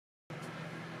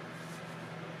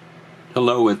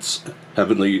Hello, it's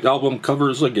Heavenly Album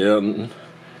Covers again,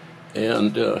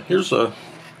 and here's a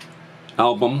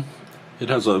album. It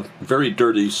has a very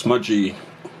dirty, smudgy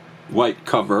white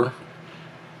cover,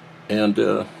 and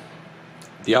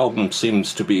the album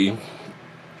seems to be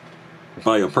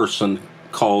by a person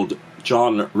called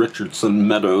John Richardson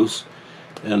Meadows,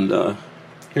 and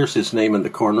here's his name in the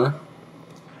corner,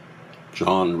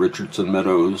 John Richardson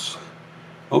Meadows.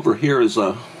 Over here is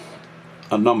a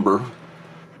number.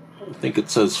 I think it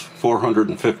says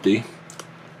 450.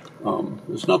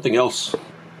 There's nothing else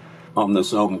on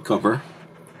this album cover.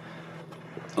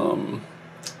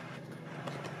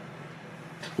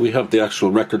 We have the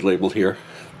actual record label here.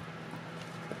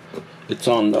 It's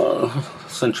on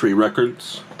Century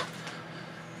Records.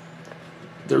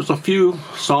 There's a few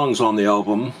songs on the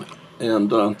album, and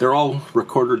they're all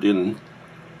recorded in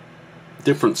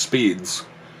different speeds.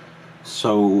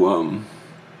 So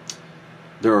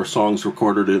there are songs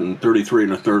recorded in 33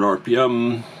 1/3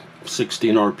 RPM,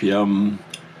 16 RPM,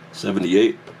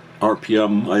 78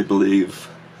 RPM, I believe.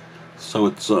 So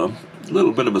it's a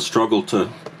little bit of a struggle to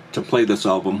play this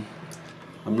album.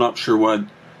 I'm not sure why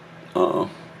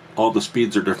all the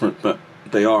speeds are different, but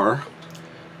they are.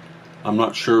 I'm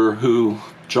not sure who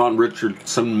John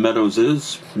Richardson Meadows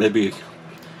is. Maybe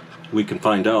we can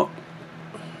find out.